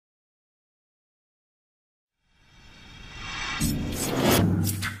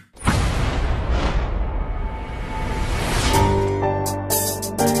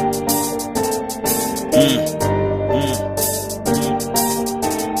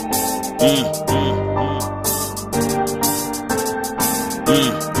Fresh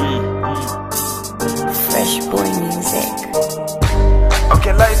boy music.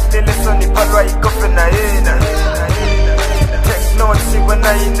 Okay, life nilison ipalwa ikofe na yena. Take notes when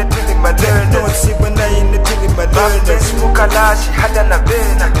I in the tilly my learners. Mukalashi hada na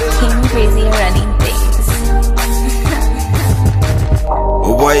bena. King crazy running things.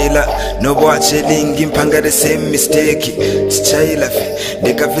 Uwaila no watchelingi mpanga the same mistake. Chichaila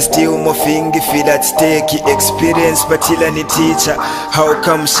neka still mofingi feel at stake. Experience patila ni teacher. How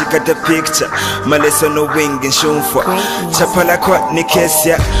come she got the picture? My lesson no wing and shumfwa. Chapala kwa ni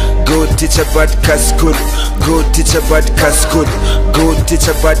kesia. Good teacher bad Kasukulu. Good teacher bad Kasukulu. Good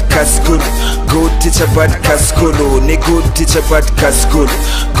teacher bad Kasukulu. Good teacher bad Kasukulu. Ni good teacher bad Kasukulu.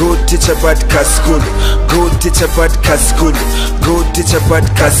 Good teacher bad Kasukulu. Good teacher bad Kasukulu. Good teacher bad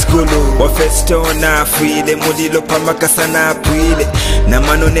Kasukulu. Wafesto na fuile mulilo pamakasa na puile. Na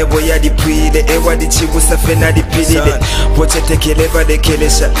mano nebo ya dipwile. Ewa di chibusa fena dipilile. Poche tekeleva de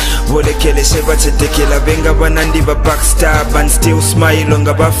kelesha. Vole keleshe bache tekela. Benga banandi ba backstab. And still smile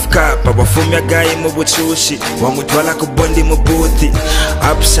onga bafkapa. Wafumya gai mubuchushi. Wamutwala kubondi mubuthi.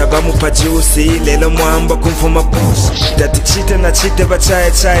 Apsha mupajusi. Lelo mwamba kumfuma pusi. Dati chite na chite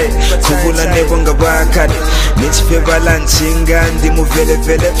bachaye chaye. Kubula nebo nga bakade. Nichipe balanchinga. Ndi muvele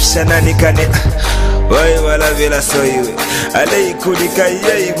vele pshana nikane. Wai wala vela soiwe. Ale ikulika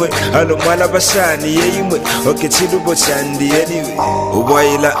yeimwe. Alo mala bashani yeimwe. Oke chilubo chandi anyway.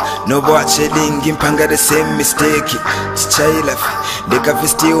 Uwaila no watchelingi mpanga the same mistake. Chichaila deka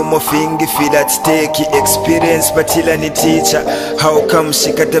still mofingi feel at stake. Experience patila ni teacher. How come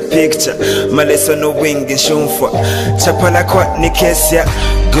she got the picture? My lesson no wing and shumfwa. Chapala kwa ni kesia.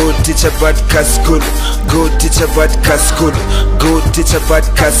 Good teacher bad Kasukulu. Good teacher bad Kasukulu. Good teacher bad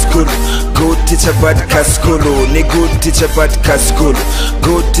Kasukulu. Good teacher bad Kasukulu. Ni good teacher bad Kasukulu.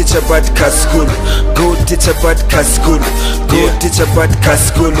 Good teacher bad Kasukulu. Good teacher bad Kasukulu. Good teacher bad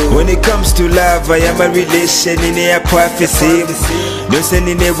Kasukulu. When it comes to love, I am a relation in a prophecy. No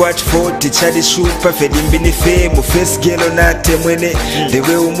sending a watch for teacher the shoot perfect in bini fame. First girl on that temwene. The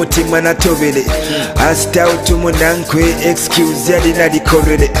way umutima na tobele. Asked out to munankwe. Excuse ya dina di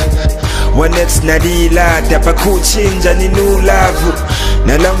korele. One next nadila tapa kuchinja ni new love.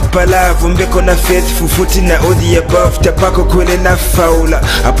 Na lampa love mbeko na faithful futi na all the above. Tapako kwele na faula.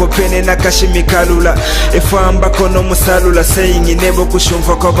 Apo pene na kashimikalula. Efamba kono musalula. Saying inebo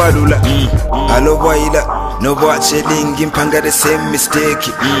kushumfa kwa balula. Alo waila no watchelingi mpanga the same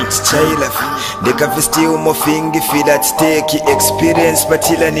mistake. Chichaila deka still mofingi feel at stake. Experience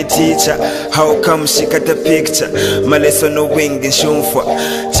patila ni teacher. How come she got the picture? My lesson no wing and shumfwa.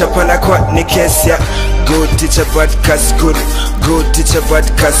 Chapala kwa ni kesia. Good teacher bad Kasukulu. Good teacher bad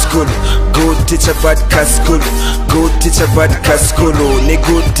Kasukulu. Good teacher bad Kasukulu. Good teacher bad Kasukulu. Ni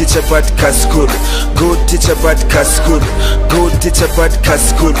good teacher bad Kasukulu. Good teacher bad Kasukulu. Good teacher bad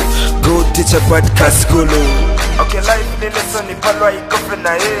Kasukulu. Good teacher bad Kasukulu. Okay, life nilison ipalwa ikofe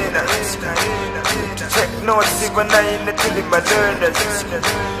na yena. Take notes when I in the tilly my learners.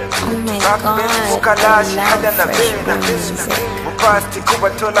 Oh my god, Mukalashi I hada na love fresh bena. boy music. Mupasti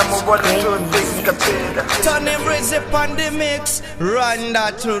kubatola mubona two things kapena. Turn him raise up on the mix. Run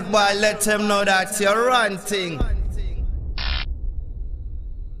that truth boy, let him know that you're ranting.